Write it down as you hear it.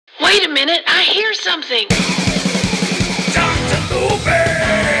Wait a minute, I hear something. Dr. Movie!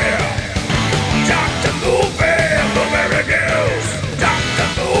 Dr. Movie! Movie reviews! Dr.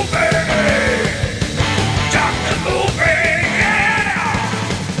 Movie! Dr. Movie! Yeah!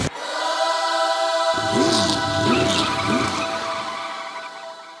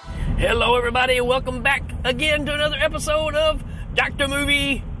 Hello, everybody, and welcome back again to another episode of Dr.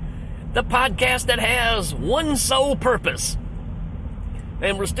 Movie, the podcast that has one sole purpose.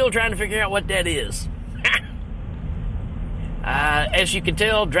 And we're still trying to figure out what that is. As you can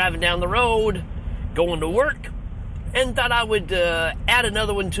tell, driving down the road, going to work, and thought I would add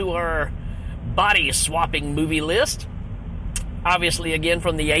another one to our body swapping movie list. Obviously, again,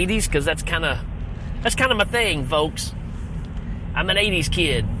 from the 80s, because that's kind of my thing, folks. I'm an 80s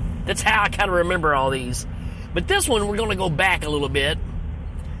kid. That's how I kind of remember all these. But this one, we're going to go back a little bit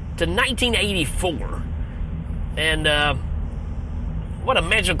to 1984. And what a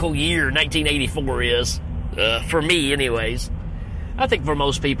magical year 1984 is. For me, anyways. I think for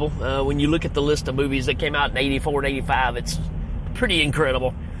most people. When you look at the list of movies that came out in 84 and 85, it's pretty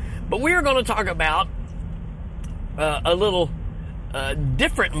incredible. But we're going to talk about a little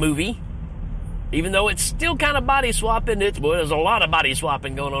different movie. Even though it's still kind of body swapping, there's a lot of body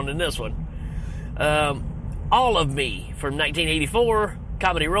swapping going on in this one. All of Me from 1984,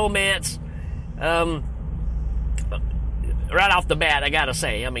 comedy romance. Right off the bat, I gotta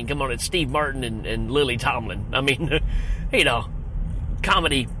say, I mean, come on, it's Steve Martin and Lily Tomlin. I mean, you know,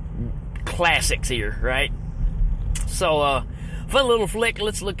 comedy classics here, right? So, fun little flick.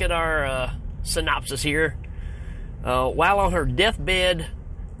 Let's look at our synopsis here. While on her deathbed,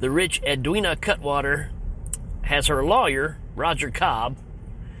 the rich Edwina Cutwater has her lawyer, Roger Cobb,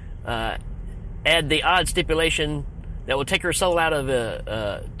 add the odd stipulation that will take her soul out of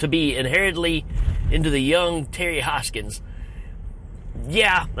to be inherently into the young Terry Hoskins.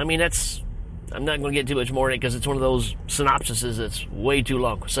 Yeah, I mean, I'm not going to get too much more in it because it's one of those synopsises that's way too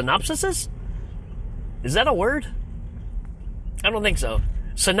long. Synopsises? Is that a word? I don't think so.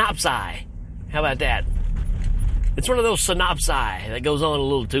 Synopsi. How about that? It's one of those synopsi that goes on a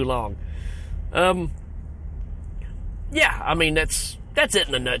little too long. Yeah, I mean, that's it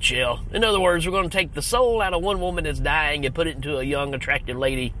in a nutshell. In other words, we're going to take the soul out of one woman that's dying and put it into a young, attractive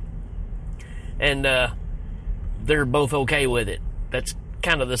lady. And they're both okay with it. That's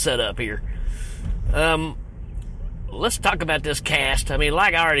kind of the setup here. Let's talk about this cast. I mean,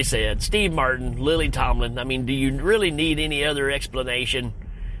 like I already said, Steve Martin, Lily Tomlin. I mean, do you really need any other explanation?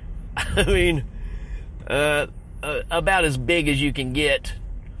 I mean, about as big as you can get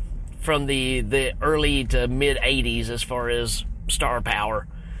from the early to mid-'80s as far as star power.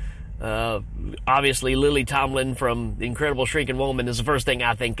 Obviously, Lily Tomlin from The Incredible Shrinking Woman is the first thing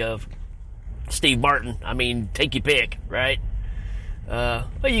I think of. Steve Martin, I mean, take your pick, right? Well,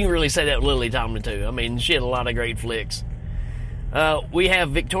 you can really say that with Lily Tomlin, too. I mean, she had a lot of great flicks. We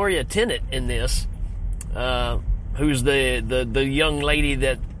have Victoria Tennant in this, who's the young lady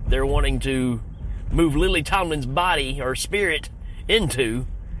that they're wanting to move Lily Tomlin's body or spirit into.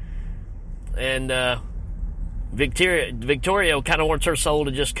 And Victoria kind of wants her soul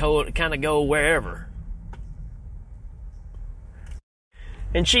to just kind of go wherever.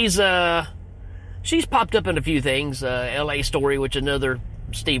 And she's popped up in a few things. L.A. Story, which is another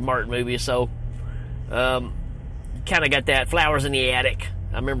Steve Martin movie, so kind of got that. Flowers in the Attic.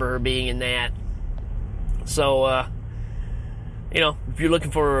 I remember her being in that. So, you know, if you're looking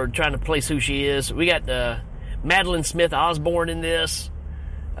for trying to place who she is, we got Madeline Smith Osborne in this.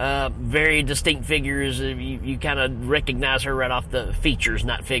 Very distinct figures. You kind of recognize her right off the features,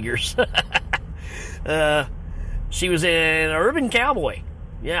 not figures. She was in Urban Cowboy.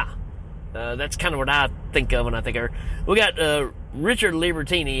 Yeah. That's kind of what I think of when I think of her. We got Richard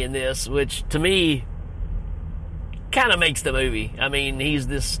Libertini in this, which to me kind of makes the movie. I mean, he's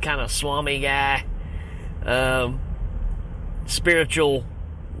this kind of swami guy, spiritual,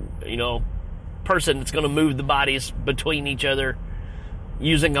 you know, person that's going to move the bodies between each other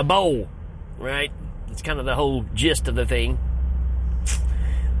using a bowl, right? It's kind of the whole gist of the thing.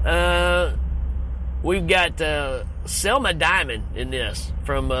 We've got Selma Diamond in this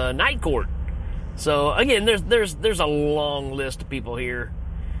from Night Court. So again, there's a long list of people here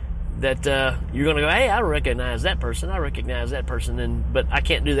that you're going to go, hey, I recognize that person, but I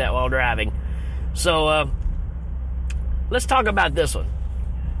can't do that while driving. So let's talk about this one.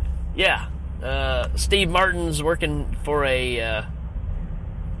 Yeah, Steve Martin's working for a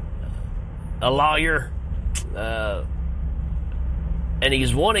lawyer, and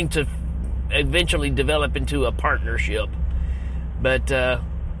he's wanting to eventually develop into a partnership. But,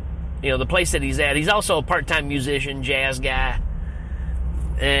 you know, the place that he's at, he's also a part-time musician, jazz guy.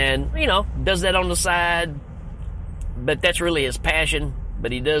 And, you know, does that on the side, but that's really his passion.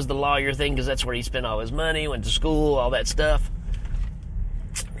 But he does the lawyer thing because that's where he spent all his money, went to school, all that stuff.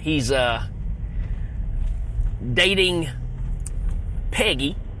 He's dating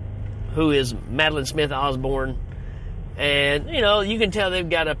Peggy, who is Madeline Smith Osborne. And, you know, you can tell they've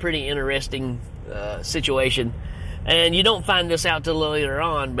got a pretty interesting situation. And you don't find this out till later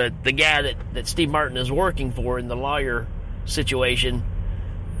on, but the guy that Steve Martin is working for in the lawyer situation,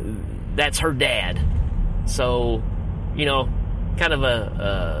 that's her dad. So, you know, kind of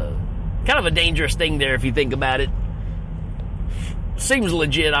a dangerous thing there if you think about it. Seems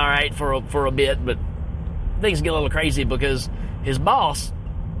legit, all right, for a bit, but things get a little crazy because his boss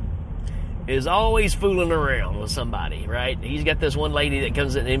is always fooling around with somebody, right? He's got this one lady that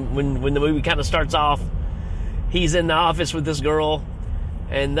comes in, and when the movie kind of starts off, he's in the office with this girl,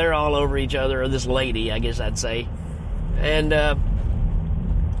 and they're all over each other, or this lady, I guess I'd say. And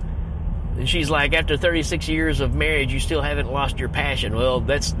she's like, after 36 years of marriage, you still haven't lost your passion. Well,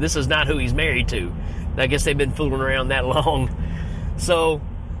 this is not who he's married to. I guess they've been fooling around that long. So,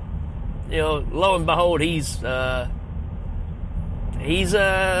 you know, lo and behold, he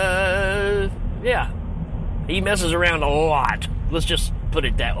messes around a lot. Let's just put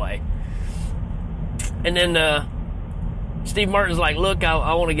it that way. And then Steve Martin's like, look,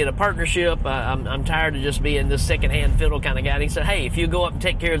 I want to get a partnership. I'm tired of just being this secondhand fiddle kind of guy. And he said, hey, if you go up and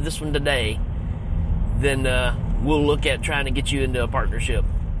take care of this one today, then we'll look at trying to get you into a partnership.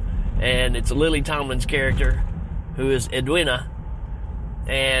 And it's Lily Tomlin's character, who is Edwina,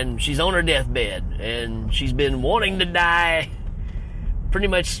 and she's on her deathbed, and she's been wanting to die pretty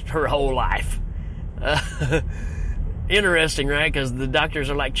much her whole life. Interesting, right? Because the doctors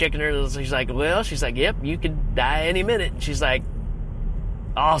are like checking her. She's like, yep, you could die any minute. She's like,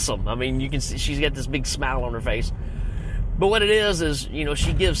 awesome. I mean, you can see she's got this big smile on her face. But what it is, you know,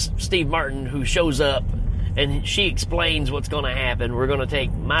 she gives Steve Martin, who shows up, and she explains what's going to happen. We're going to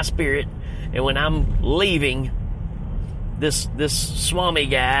take my spirit, and when I'm leaving, this Swami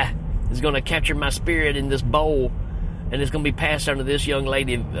guy is going to capture my spirit in this bowl, and it's going to be passed on to this young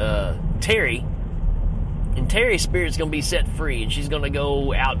lady, Terry. And Terry's spirit's going to be set free, and she's going to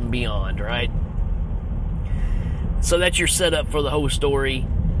go out and beyond, right? So that's your setup for the whole story.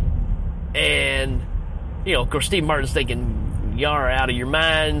 And, you know, of course, Steve Martin's thinking, y'all are out of your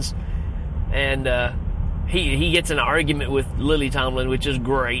minds. And he gets in an argument with Lily Tomlin, which is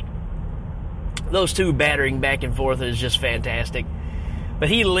great. Those two battering back and forth is just fantastic. But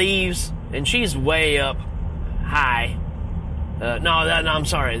he leaves, and she's way up high. No, I'm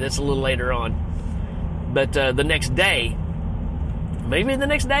sorry, that's a little later on. But the next day, maybe the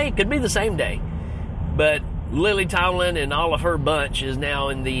next day, could be the same day. But Lily Tomlin and all of her bunch is now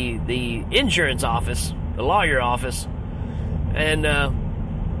in the insurance office, the lawyer office, and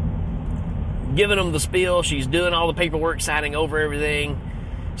giving them the spiel. She's doing all the paperwork, signing over everything.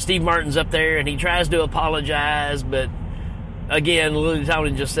 Steve Martin's up there, and he tries to apologize, but again, Lily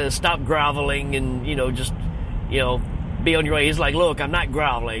Tomlin just says, stop groveling, and, you know, just, you know, be on your way. He's like, look, I'm not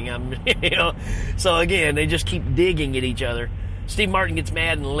groveling. I'm, you know. So again, they just keep digging at each other. Steve Martin gets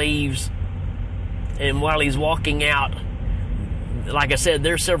mad and leaves. And while he's walking out, like I said,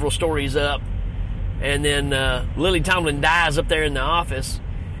 there's several stories up. And then Lily Tomlin dies up there in the office,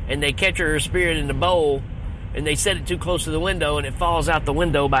 and they capture her spirit in the bowl, and they set it too close to the window, and it falls out the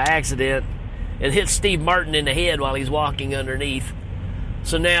window by accident. It hits Steve Martin in the head while he's walking underneath.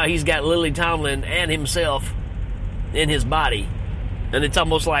 So now he's got Lily Tomlin and himself in his body, and it's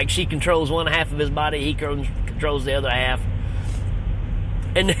almost like she controls one half of his body, he controls the other half,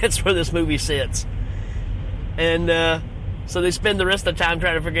 and that's where this movie sits. And so they spend the rest of the time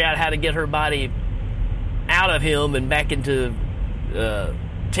trying to figure out how to get her body out of him and back into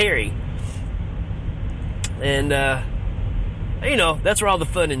Terry. And you know, that's where all the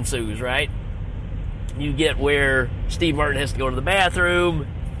fun ensues, right? You get where Steve Martin has to go to the bathroom,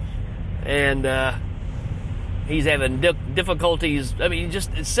 and he's having difficulties. I mean,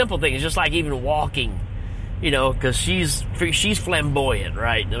 just it's simple things, just like even walking, you know, because she's flamboyant,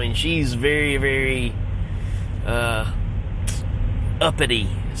 right? I mean, she's very, very uppity,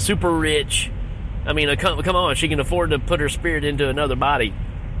 super rich. I mean, come on, she can afford to put her spirit into another body.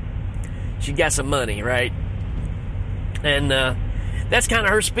 She got some money, right? And that's kind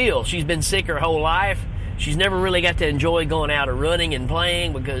of her spiel. She's been sick her whole life. She's never really got to enjoy going out or running and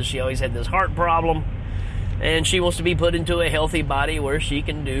playing because she always had this heart problem. And she wants to be put into a healthy body where she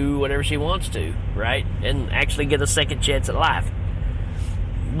can do whatever she wants to, right? And actually get a second chance at life.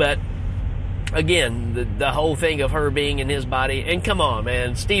 But, again, the whole thing of her being in his body. And come on,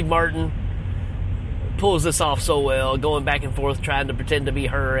 man, Steve Martin pulls this off so well, going back and forth trying to pretend to be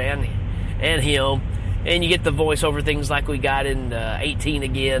her and him. And you get the voiceover things like we got in 18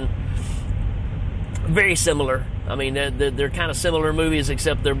 Again. Very similar. I mean, they're kind of similar movies,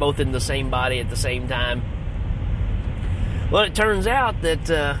 except they're both in the same body at the same time. Well, it turns out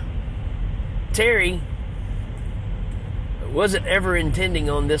that Terry wasn't ever intending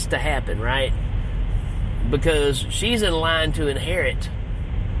on this to happen, right? Because she's in line to inherit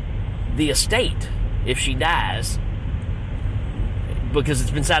the estate if she dies, because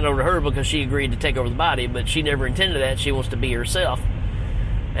it's been signed over to her because she agreed to take over the body, but she never intended that. She wants to be herself.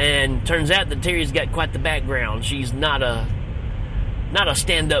 And turns out that Terry's got quite the background. She's not a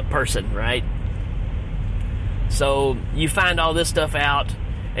stand-up person, right? So you find all this stuff out,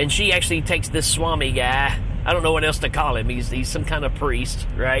 and she actually takes this Swami guy. I don't know what else to call him. He's some kind of priest,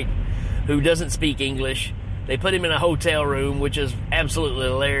 right? Who doesn't speak English. They put him in a hotel room, which is absolutely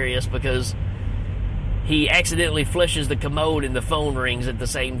hilarious because he accidentally flushes the commode and the phone rings at the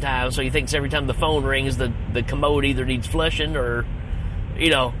same time. So he thinks every time the phone rings, the commode either needs flushing or,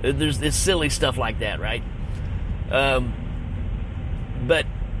 there's this silly stuff like that, right? But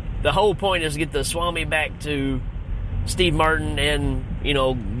the whole point is to get the Swami back to Steve Martin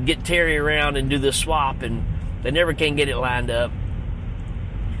and, get Terry around and do the swap, and they never can get it lined up.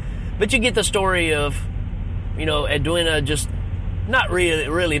 But you get the story of, Edwina just not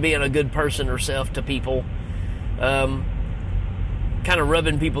really being a good person herself to people, kind of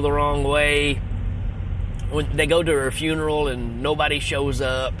rubbing people the wrong way. When they go to her funeral and nobody shows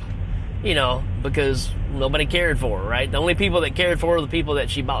up, because nobody cared for her, right? The only people that cared for her are the people that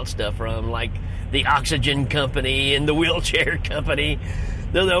she bought stuff from, like the oxygen company and the wheelchair company.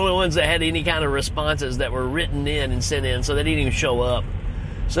 They're the only ones that had any kind of responses that were written in and sent in, so they didn't even show up.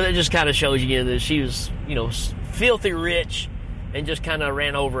 So that just kind of shows you that she was, filthy rich and just kind of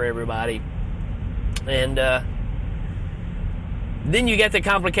ran over everybody. And then you get the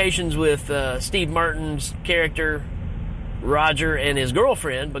complications with Steve Martin's character, Roger, and his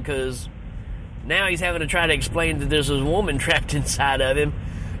girlfriend, because now he's having to try to explain that there's a woman trapped inside of him,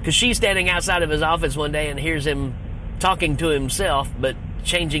 because she's standing outside of his office one day and hears him talking to himself, but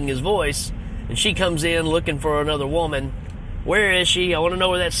changing his voice, and she comes in looking for another woman. Where is she? I want to know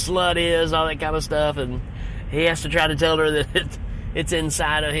where that slut is, all that kind of stuff, and he has to try to tell her that it's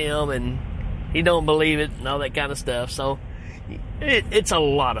inside of him, and he don't believe it, and all that kind of stuff. So it's a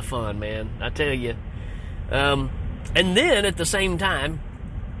lot of fun, man, I tell you. And then at the same time,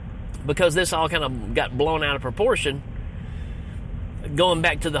 because this all kind of got blown out of proportion, going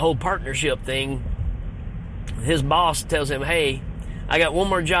back to the whole partnership thing, his boss tells him, hey, I got one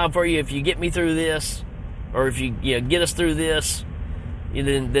more job for you. If you get me through this, or if you get us through this,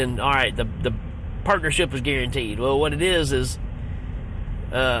 then all right, the partnership is guaranteed. Well, what it is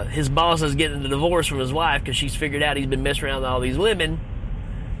his boss is getting the divorce from his wife because she's figured out he's been messing around with all these women,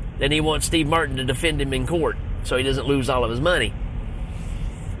 and he wants Steve Martin to defend him in court so he doesn't lose all of his money.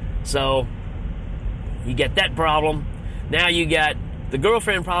 So you get that problem. Now you got the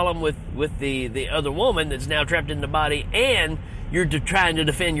girlfriend problem with the other woman that's now trapped in the body, and you're trying to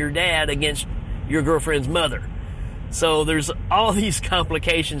defend your dad against your girlfriend's mother. So there's all these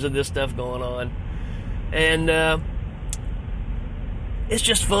complications of this stuff going on. And it's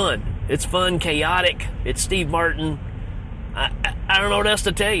just fun. It's fun, chaotic. It's Steve Martin. I don't know what else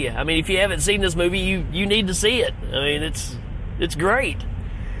to tell you. I mean, if you haven't seen this movie, you need to see it. I mean, it's great.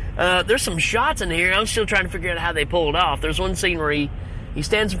 There's some shots in here I'm still trying to figure out how they pulled off. There's one scene where he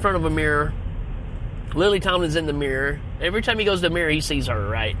stands in front of a mirror. Lily Tomlin's in the mirror. Every time he goes to the mirror, he sees her,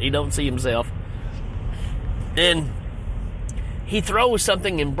 right? He don't see himself. And he throws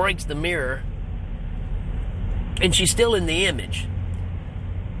something and breaks the mirror, and she's still in the image.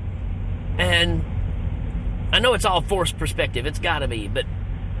 And I know it's all forced perspective, it's gotta be, but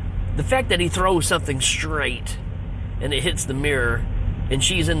the fact that he throws something straight and it hits the mirror and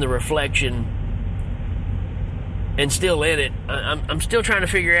she's in the reflection and still in it, I'm still trying to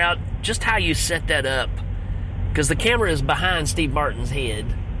figure out just how you set that up, because the camera is behind Steve Martin's head.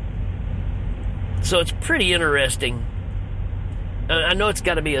 So it's pretty interesting. I know it's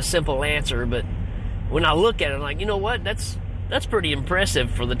got to be a simple answer, but when I look at it, I'm like, you know what? That's pretty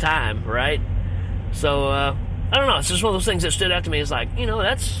impressive for the time, right? So, I don't know. It's just one of those things that stood out to me. It's like,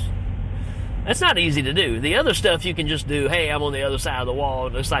 that's not easy to do. The other stuff you can just do, hey, I'm on the other side of the wall,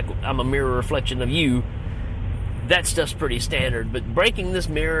 and it's like I'm a mirror reflection of you. That stuff's pretty standard. But breaking this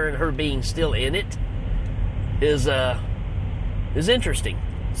mirror and her being still in it is interesting.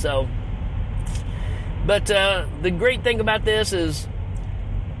 So... But the great thing about this is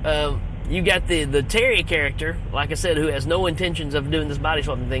you got the Terry character, like I said, who has no intentions of doing this body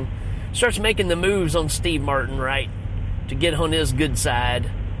swapping thing, starts making the moves on Steve Martin, right, to get on his good side.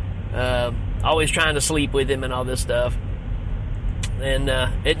 Always trying to sleep with him and all this stuff. And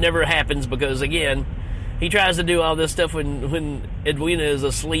it never happens because, again, he tries to do all this stuff when Edwina is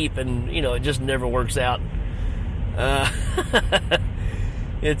asleep, and, it just never works out.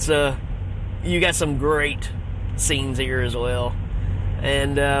 It's you got some great scenes here as well.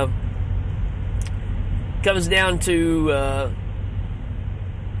 And comes down to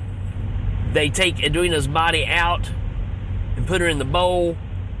they take Edwina's body out and put her in the bowl,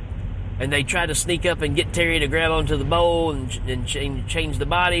 and they try to sneak up and get Terry to grab onto the bowl and change the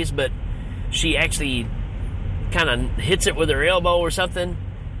bodies, but she actually kind of hits it with her elbow or something,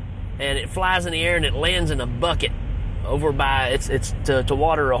 and it flies in the air and it lands in a bucket over by it's to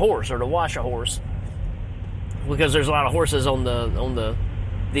water a horse or to wash a horse, because there's a lot of horses on the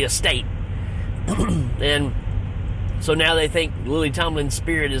estate. And so now they think Lily Tomlin's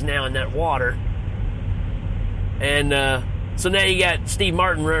spirit is now in that water. And so now you got Steve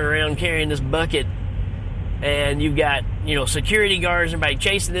Martin running around carrying this bucket, and you've got, security guards, everybody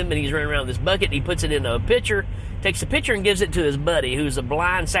chasing him, and he's running around with this bucket. He puts it in a pitcher, takes a pitcher and gives it to his buddy, who's a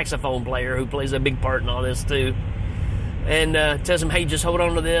blind saxophone player who plays a big part in all this too. And tells him, hey, just hold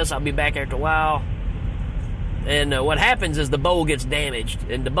on to this. I'll be back after a while. And what happens is the bowl gets damaged,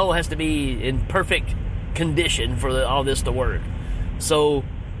 and the bowl has to be in perfect condition for all this to work. So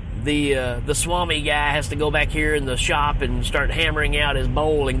the Swami guy has to go back here in the shop and start hammering out his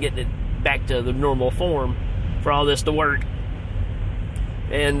bowl and getting it back to the normal form for all this to work.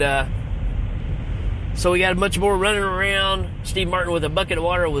 And so we got much more running around. Steve Martin with a bucket of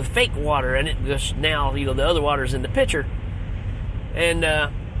water with fake water in it, because now the other water's in the pitcher. And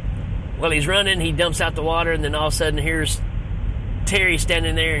while he's running, he dumps out the water, and then all of a sudden here's Terry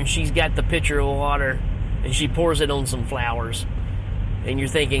standing there, and she's got the pitcher of water, and she pours it on some flowers. And you're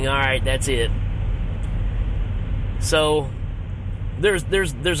thinking, all right, that's it. So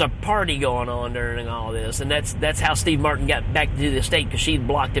there's a party going on during all this, and that's how Steve Martin got back to the estate, because she'd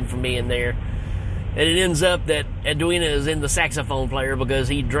blocked him from being there. And it ends up that Edwina is in the saxophone player because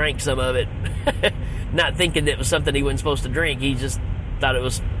he drank some of it, not thinking that it was something he wasn't supposed to drink. He just thought it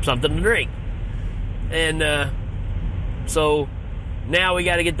was something to drink. And so now we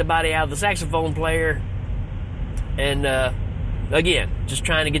got to get the body out of the saxophone player, and again, just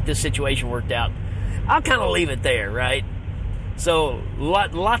trying to get this situation worked out. I'll kind of leave it there, right? So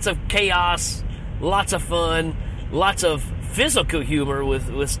lots of chaos, lots of fun, lots of physical humor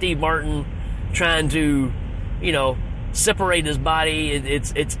with Steve Martin trying to, separate his body.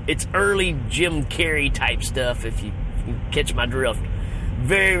 It's early Jim Carrey type stuff, if you catch my drift.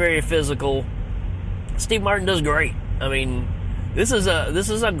 Very, very physical. Steve Martin does great. I mean, this is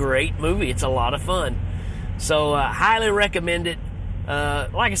a great movie. It's a lot of fun. So highly recommend it.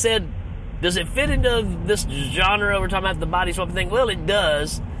 Like I said, does it fit into this genre we're talking about, the body swapping thing? Well, it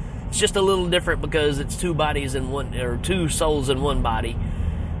does. It's just a little different because it's two bodies in one, or two souls in one body,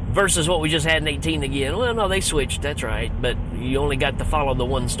 versus what we just had in 18 again. Well, no, they switched. That's right. But you only got to follow the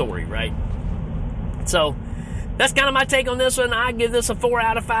one story, right? So that's kind of my take on this one. I give this a 4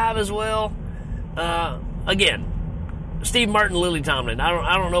 out of 5 as well. Again, Steve Martin, Lily Tomlin.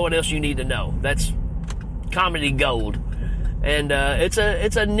 I don't know what else you need to know. That's comedy gold. And it's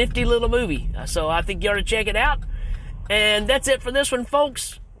a nifty little movie. So I think you ought to check it out. And that's it for this one,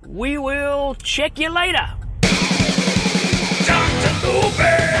 folks. We will check you later. Dr.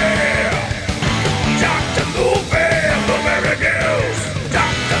 Movie!